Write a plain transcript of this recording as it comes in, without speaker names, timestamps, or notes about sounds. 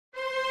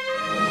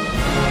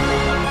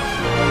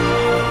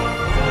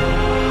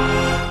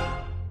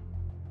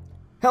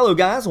Hello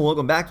guys and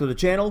welcome back to the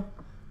channel.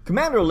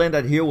 Commander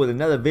Lendad here with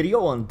another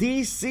video on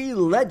DC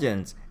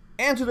Legends.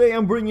 And today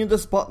I'm bringing you the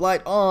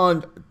spotlight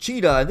on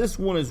Cheetah. This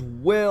one is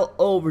well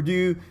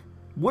overdue.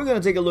 We're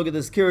going to take a look at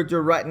this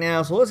character right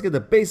now. So let's get the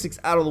basics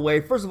out of the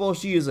way. First of all,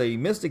 she is a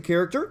mystic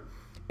character.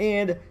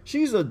 And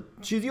she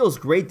deals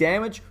great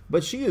damage,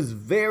 but she is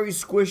very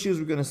squishy, as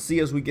we're going to see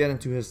as we get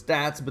into his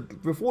stats.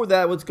 But before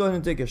that, let's go ahead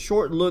and take a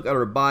short look at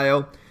her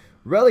bio.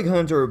 Relic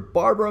Hunter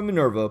Barbara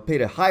Minerva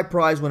paid a high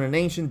price when an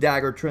ancient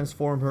dagger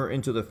transformed her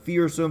into the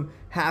fearsome,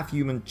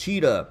 half-human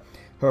Cheetah.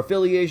 Her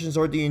affiliations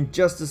are the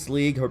Injustice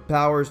League, her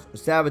powers,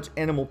 savage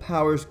animal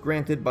powers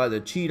granted by the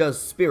Cheetah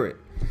spirit.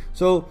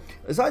 So,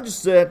 as I just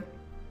said,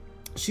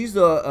 she's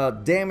a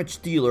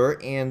damage dealer,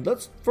 and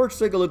let's first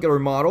take a look at her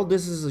model.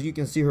 This is, as you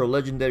can see, her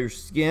legendary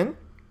skin,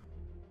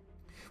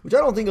 which I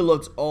don't think it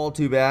looks all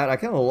too bad. I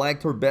kind of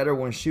liked her better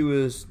when she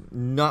was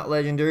not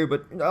legendary,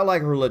 but I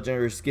like her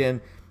legendary skin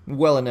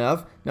well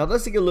enough. Now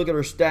let's take a look at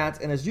her stats,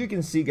 and as you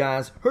can see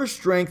guys, her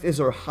strength is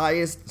her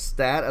highest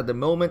stat at the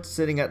moment,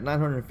 sitting at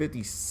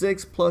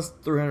 956 plus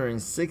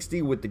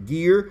 360 with the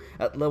gear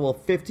at level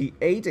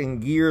 58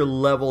 and gear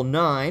level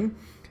 9.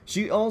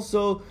 She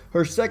also,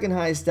 her second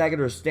highest stat is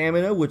her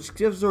stamina, which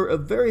gives her a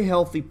very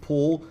healthy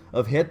pool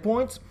of hit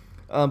points.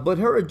 But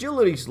her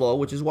agility is low,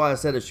 which is why I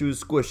said that she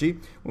was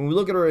squishy. When we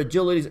look at her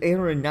agility, is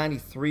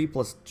 893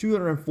 plus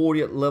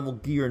 240 at level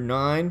gear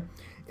 9,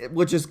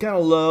 which is kind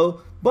of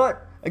low.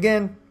 But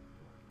again,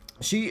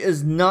 she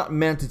is not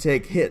meant to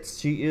take hits.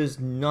 She is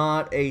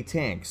not a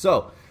tank.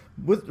 So,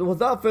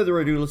 without further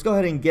ado, let's go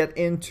ahead and get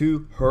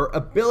into her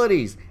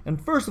abilities.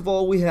 And first of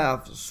all, we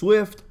have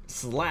Swift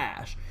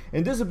Slash.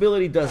 And this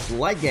ability does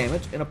light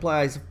damage and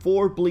applies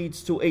 4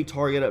 bleeds to a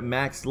target at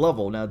max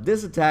level. Now,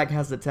 this attack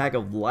has the tag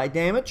of light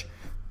damage,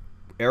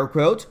 air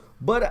quotes,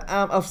 but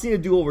I've seen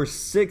it do over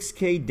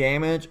 6k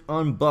damage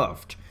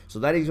unbuffed. So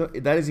that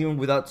is even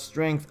without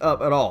strength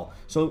up at all.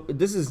 So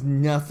this is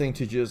nothing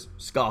to just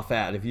scoff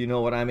at, if you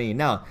know what I mean.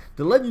 Now,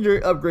 the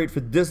legendary upgrade for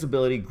this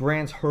ability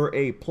grants her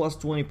a plus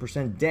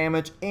 20%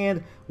 damage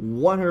and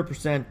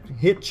 100%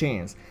 hit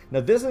chance.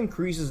 Now this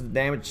increases the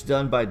damage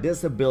done by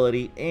this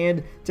ability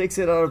and takes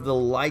it out of the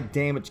light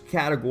damage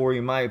category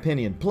in my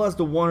opinion. Plus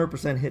the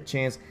 100% hit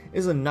chance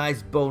is a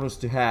nice bonus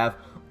to have.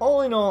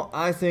 All in all,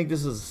 I think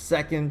this is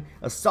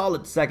a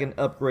solid second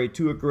upgrade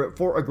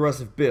for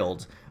aggressive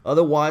builds.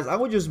 Otherwise, I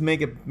would just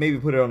maybe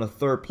put it on a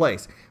third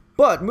place.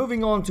 But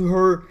moving on to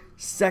her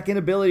second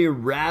ability,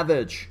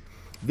 Ravage.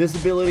 This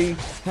ability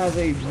has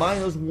a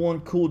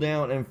 -1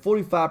 cooldown and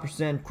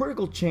 45%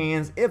 critical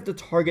chance if the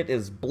target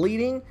is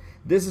bleeding.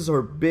 This is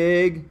her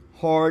big,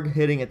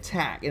 hard-hitting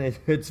attack, and it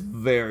hits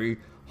very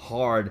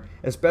hard,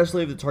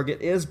 especially if the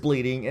target is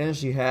bleeding and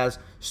she has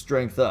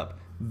strength up.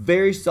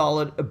 Very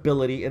solid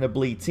ability in a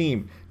bleed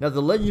team. Now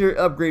the legendary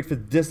upgrade for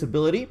this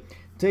ability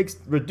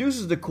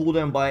reduces the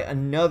cooldown by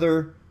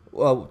another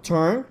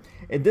turn,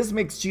 and this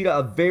makes Cheetah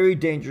a very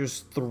dangerous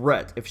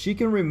threat if she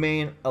can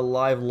remain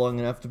alive long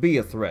enough to be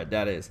a threat,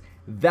 that is.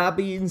 That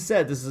being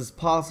said, this is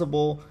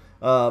possibly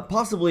a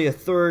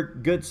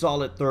good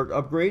solid third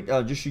upgrade.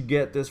 Just should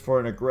get this for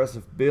an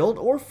aggressive build,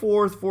 or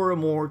fourth for a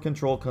more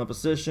controlled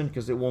composition,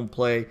 because it won't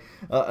play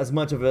as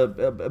much of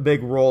a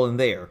big role in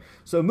there.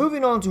 So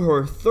moving on to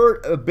her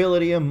third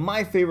ability, and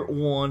my favorite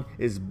one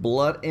is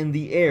Blood in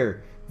the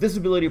Air. This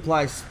ability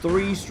applies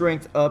 3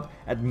 strength up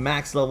at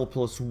max level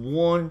plus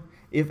 1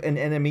 if an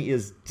enemy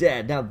is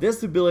dead. Now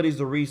this ability is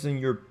the reason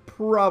you're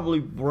probably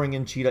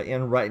bringing Cheetah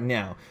in right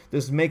now.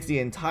 This makes the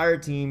entire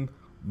team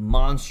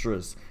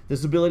monstrous.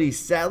 This ability is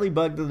sadly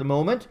bugged at the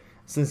moment,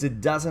 since it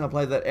doesn't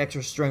apply that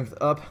extra strength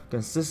up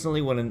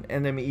consistently when an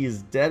enemy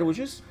is dead, which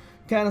is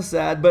kind of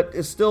sad, but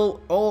it's still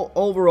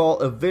overall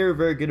a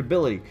very good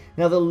ability.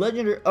 Now the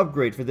legendary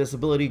upgrade for this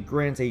ability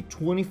grants a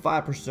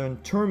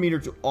 25% turn meter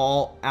to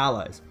all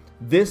allies.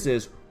 This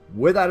is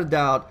without a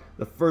doubt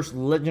the first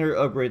legendary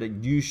upgrade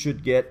that you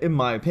should get, in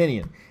my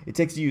opinion. It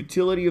takes the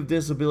utility of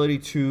this ability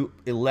to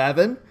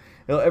 11.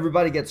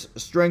 Everybody gets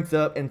strength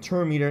up and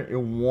turn meter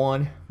in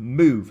one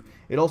move.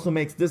 It also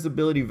makes this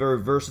ability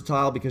very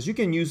versatile, because you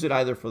can use it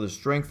either for the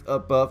strength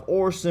up buff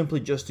or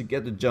simply just to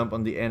get the jump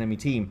on the enemy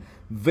team.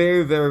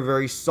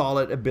 Very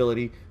solid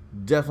ability.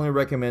 Definitely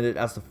recommend it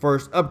as the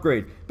first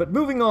upgrade. But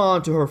moving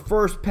on to her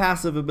first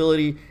passive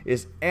ability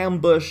is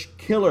Ambush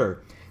Killer.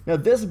 Now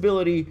this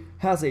ability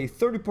has a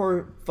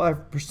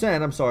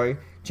 35%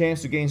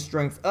 chance to gain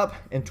strength up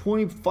and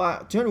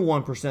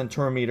 21%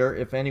 turn meter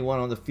if anyone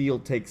on the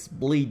field takes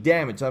bleed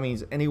damage. That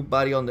means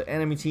anybody on the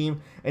enemy team,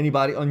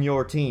 anybody on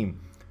your team.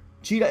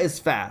 Cheetah is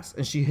fast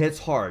and she hits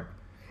hard,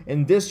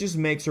 and this just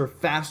makes her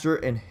faster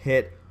and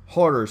hit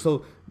harder.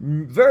 So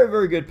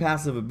very good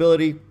passive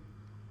ability.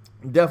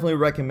 Definitely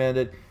recommend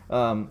it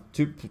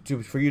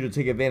for you to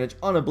take advantage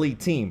on a bleed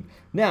team.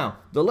 Now,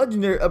 the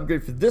legendary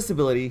upgrade for this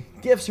ability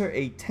gives her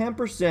a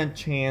 10%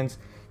 chance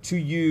to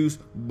use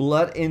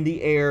Blood in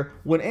the Air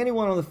when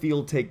anyone on the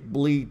field take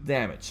bleed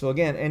damage. So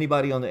again,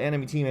 anybody on the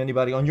enemy team,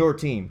 anybody on your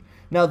team.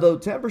 Now, though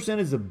 10%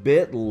 is a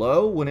bit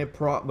low when it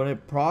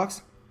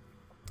procs,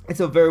 it's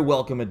a very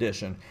welcome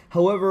addition.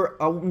 However,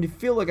 I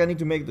feel like I need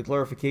to make the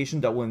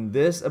clarification that when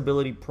this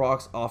ability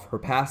procs off her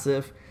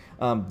passive,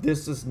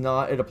 this does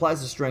not, it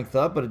applies the strength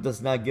up, but it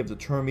does not give the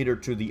turn meter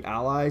to the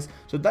allies.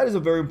 So that is a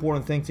very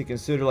important thing to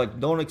consider. Like,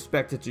 don't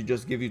expect it to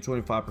just give you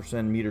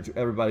 25% meter to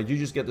everybody. You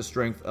just get the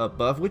strength up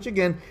buff, which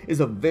again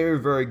is a very,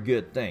 very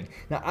good thing.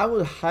 Now, I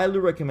would highly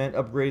recommend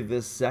upgrade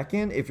this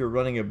second if you're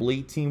running a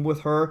bleed team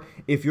with her.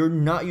 If you're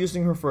not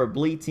using her for a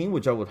bleed team,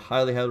 which I would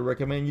highly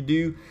recommend you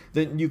do,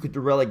 then you could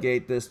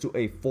relegate this to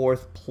a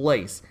 4th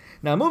place.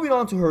 Now, moving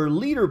on to her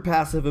leader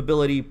passive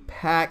ability,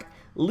 Pack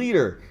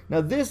Leader. Now,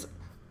 this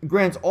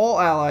grants all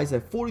allies a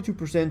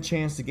 42%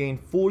 chance to gain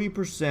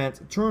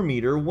 40% turn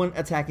meter when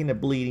attacking a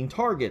bleeding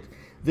target.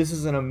 This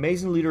is an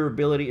amazing leader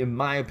ability in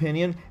my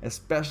opinion,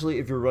 especially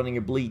if you're running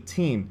a bleed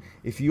team.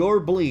 If your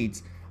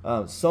bleeds,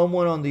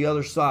 someone on the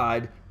other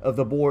side of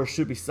the board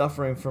should be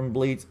suffering from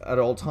bleeds at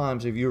all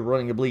times if you're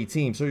running a bleed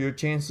team. So your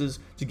chances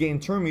to gain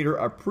turn meter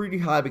are pretty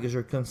high because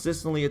you're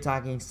consistently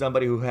attacking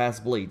somebody who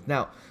has bleed.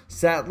 Now,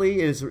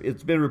 sadly,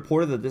 it's been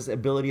reported that this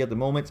ability at the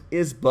moment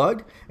is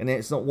bugged and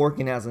it's not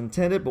working as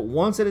intended, but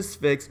once it is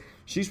fixed,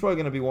 she's probably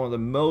going to be one of the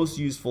most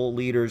useful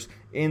leaders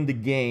in the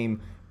game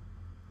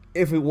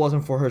if it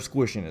wasn't for her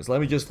squishiness.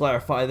 Let me just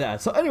clarify that.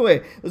 So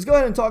anyway, let's go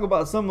ahead and talk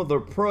about some of the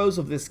pros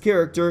of this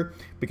character,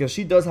 because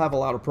she does have a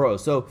lot of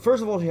pros. So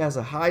first of all, she has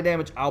a high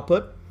damage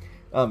output.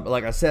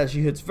 Like I said,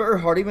 she hits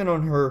very hard. Even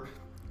on her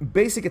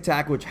basic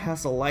attack, which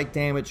has a light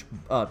damage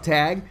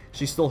tag,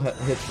 she still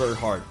hits very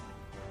hard.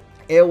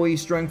 AoE,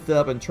 strength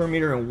up, and turn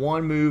meter in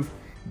one move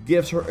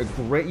gives her a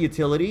great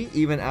utility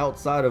even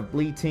outside of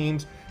bleed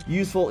teams.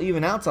 Useful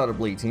even outside of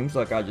bleed teams,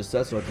 like I just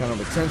said, so kind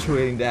of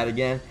accentuating that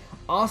again.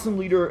 Awesome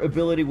leader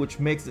ability, which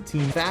makes the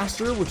team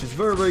faster, which is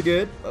very, very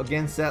good.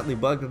 Again, sadly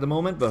bugged at the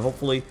moment, but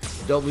hopefully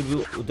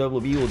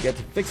WB will get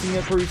to fixing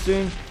it pretty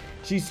soon.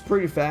 She's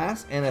pretty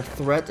fast and a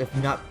threat if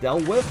not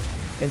dealt with,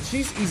 and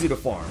she's easy to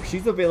farm.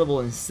 She's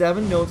available in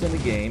 7 nodes in the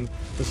game,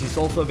 but she's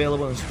also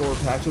available in store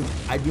packs, which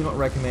I do not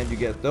recommend you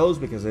get those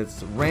because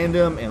it's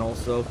random and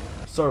also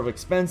sort of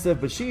expensive,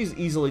 but she's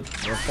easily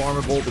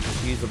farmable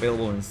because she's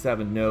available in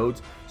 7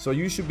 nodes. So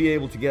you should be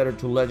able to get her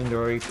to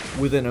legendary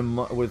within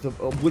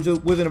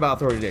about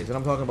 30 days. And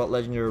I'm talking about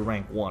legendary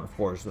rank 1, of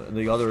course.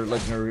 The other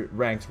legendary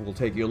ranks will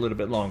take you a little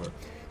bit longer.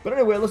 But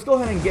anyway, let's go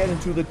ahead and get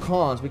into the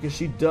cons, because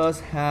she does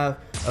have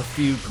a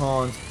few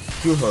cons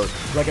to her.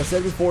 Like I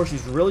said before,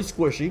 she's really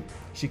squishy.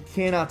 She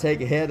cannot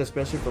take a hit,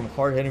 especially from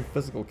hard-hitting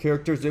physical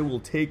characters. They will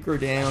take her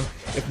down,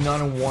 if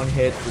not in 1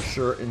 hit, for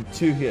sure in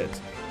 2 hits.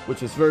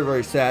 Which is very,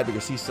 very sad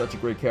because she's such a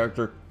great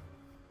character.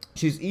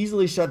 She's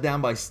easily shut down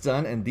by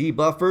stun and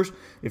debuffers.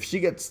 If she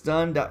gets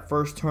stunned that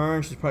first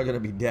turn, she's probably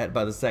going to be dead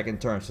by the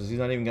 2nd turn, so she's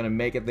not even going to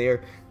make it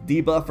there.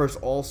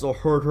 Debuffers also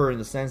hurt her in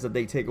the sense that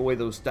they take away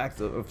those stacks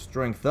of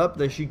strength up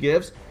that she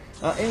gives.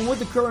 And with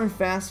the current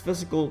fast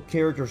physical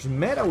characters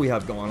meta we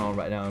have going on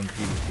right now in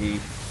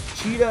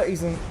PvP,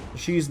 Cheetah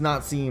she's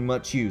not seeing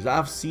much use.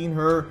 I've seen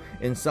her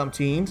in some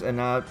teams, and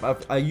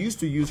I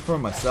used to use her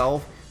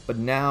myself. But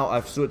now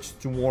I've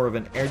switched to more of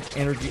an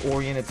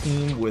energy-oriented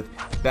team with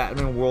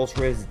Batman World's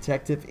Greatest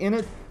Detective in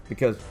it,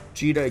 because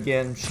Cheetah,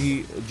 again,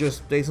 she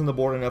just stays on the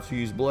board enough to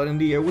use Blood in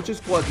the Air, which is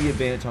quite the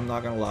advantage, I'm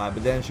not going to lie,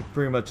 but then she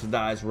pretty much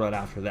dies right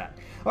after that.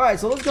 Alright,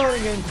 so let's go ahead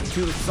and get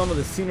into some of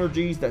the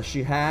synergies that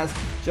she has.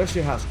 She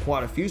actually has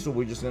quite a few, so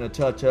we're just going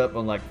to touch up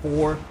on like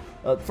 4.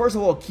 First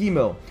of all,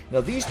 Chemo. Now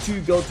these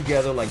two go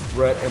together like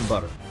bread and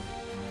butter.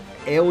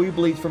 AoE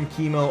bleeds from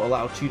Chemo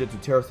allow Cheetah to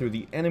tear through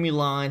the enemy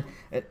line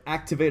and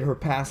activate her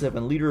passive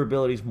and leader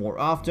abilities more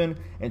often,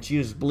 and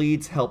Cheetah's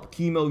bleeds help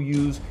Chemo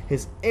use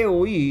his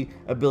AoE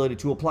ability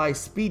to apply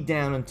speed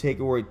down and take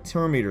away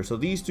turn meter. So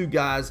these two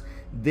guys,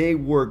 they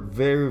work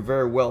very,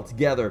 very well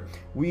together.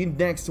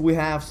 Next we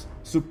have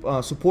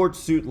support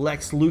suit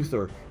Lex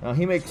Luthor. Now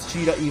he makes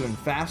Cheetah even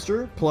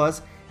faster,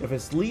 plus if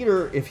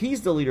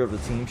he's the leader of the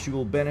team, she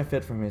will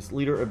benefit from his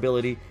leader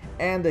ability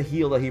and the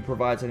heal that he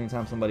provides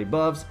anytime somebody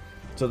buffs.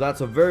 So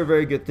that's a very,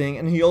 very good thing.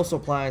 And he also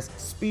applies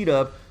speed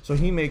up, so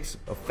he makes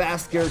a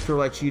fast character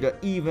like Cheetah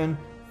even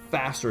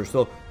faster.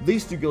 So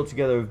these two go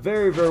together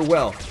very, very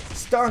well.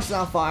 Star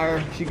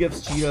Sapphire, she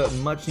gives Cheetah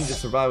much needed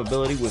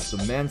survivability with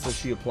the mends that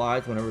she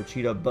applies whenever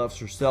Cheetah buffs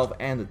herself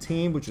and the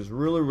team, which is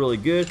really, really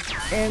good.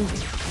 And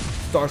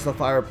Star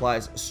Sapphire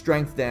applies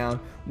strength down,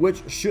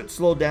 which should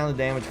slow down the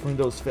damage from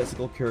those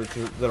physical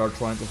characters that are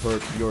trying to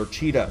hurt your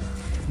Cheetah.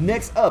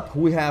 Next up,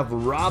 we have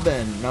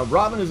Robin. Now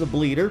Robin is a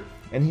bleeder,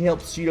 and he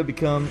helps Cheetah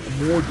become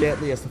more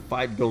deadly as the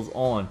fight goes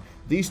on.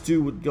 These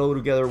two would go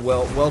together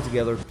well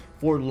together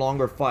for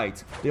longer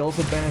fights. They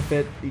also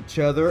benefit each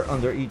other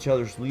under each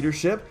other's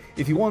leadership.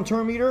 If you want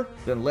turn meter,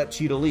 then let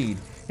Cheetah lead.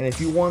 And if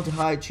you want to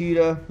hide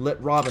Cheetah,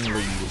 let Robin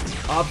lead.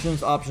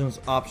 Options, options,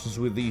 options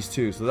with these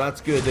two. So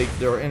that's good.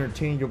 They're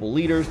interchangeable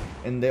leaders,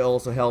 and they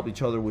also help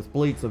each other with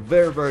bleeds. So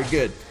very, very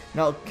good.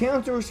 Now,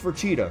 counters for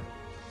Cheetah.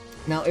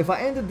 Now, if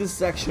I ended this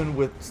section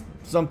with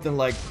something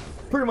like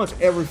pretty much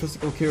every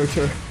physical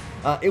character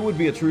It would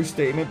be a true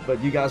statement,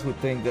 but you guys would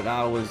think that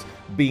I was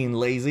being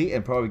lazy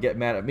and probably get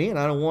mad at me, and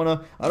I don't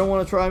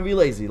wanna try and be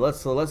lazy.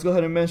 Let's go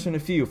ahead and mention a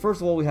few.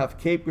 First of all, we have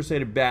Cape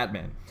Crusader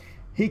Batman.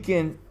 He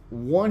can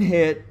one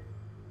hit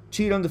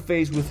Cheetah on the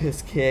face with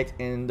his kick,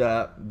 and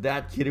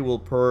that kitty will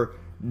purr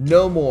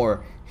no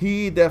more.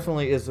 He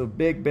definitely is a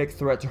big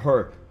threat to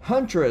her.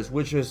 Huntress,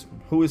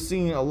 who is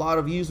seeing a lot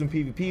of use in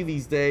PvP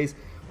these days.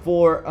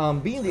 For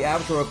being the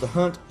avatar of the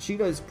hunt,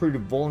 Cheetah is pretty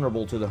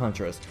vulnerable to the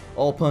Huntress,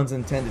 all puns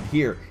intended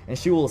here, and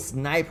she will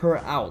snipe her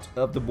out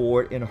of the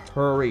board in a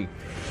hurry.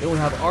 Then we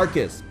have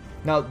Arcus.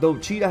 Now, though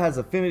Cheetah has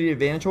affinity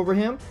advantage over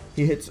him,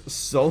 he hits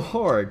so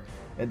hard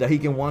that he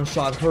can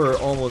one-shot her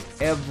almost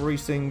every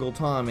single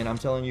time, and I'm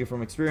telling you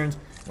from experience,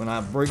 when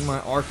I bring my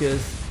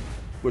Arcus,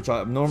 which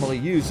I normally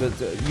use them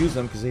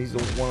because he's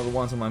one of the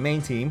ones on my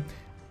main team,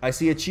 I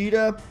see a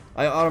Cheetah,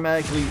 I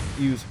automatically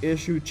use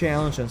Issue,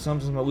 Challenge, and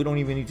sometimes we don't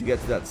even need to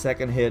get to that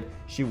second hit,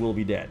 she will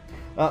be dead.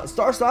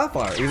 Star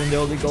Sapphire, even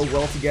though they go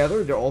well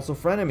together, they're also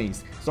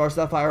frenemies. Star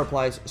Sapphire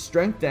applies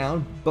Strength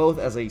Down, both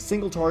as a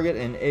single target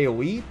and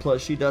AoE,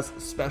 plus she does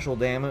special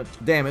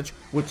damage,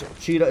 which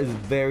Cheetah is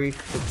very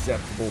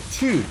susceptible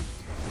to.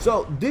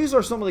 So these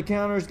are some of the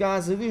counters,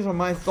 guys. These are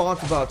my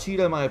thoughts about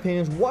Cheetah, my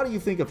opinions. What do you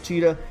think of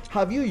Cheetah?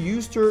 Have you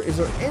used her? Is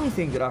there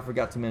anything that I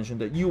forgot to mention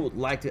that you would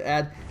like to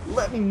add?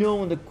 Let me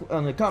know in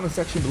the comment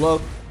section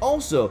below.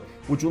 Also,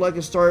 would you like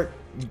to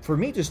for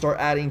me to start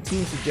adding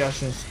team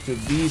suggestions to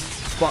these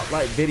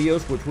spotlight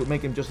videos, which would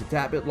make them just a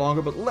tad bit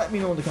longer? But let me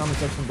know in the comment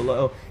section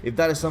below if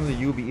that is something that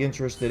you would be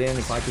interested in,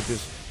 if I could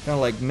just kind of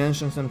like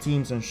mention some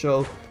teams and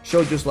show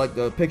just like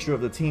the picture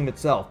of the team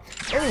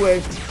itself.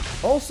 Anyway,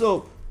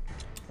 also,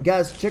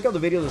 guys, check out the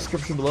video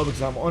description below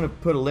because I'm going to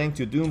put a link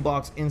to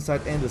Doombox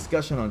insight and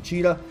discussion on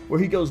Cheetah, where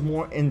he goes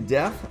more in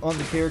depth on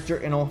the character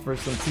and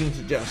offers some team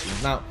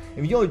suggestions. Now,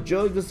 if you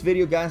enjoyed this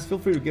video, guys, feel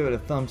free to give it a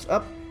thumbs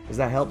up, as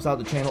that helps out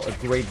the channel a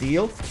great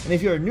deal. And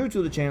if you're new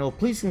to the channel,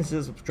 please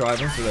consider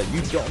subscribing so that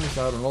you don't miss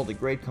out on all the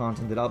great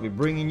content that I'll be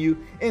bringing you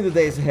in the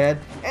days ahead.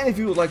 And if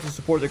you would like to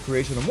support the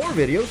creation of more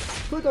videos,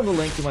 click on the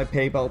link to my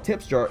PayPal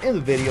tips jar in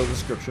the video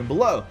description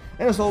below.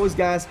 And as always,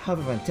 guys, have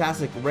a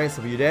fantastic rest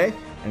of your day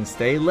and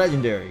stay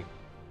legendary.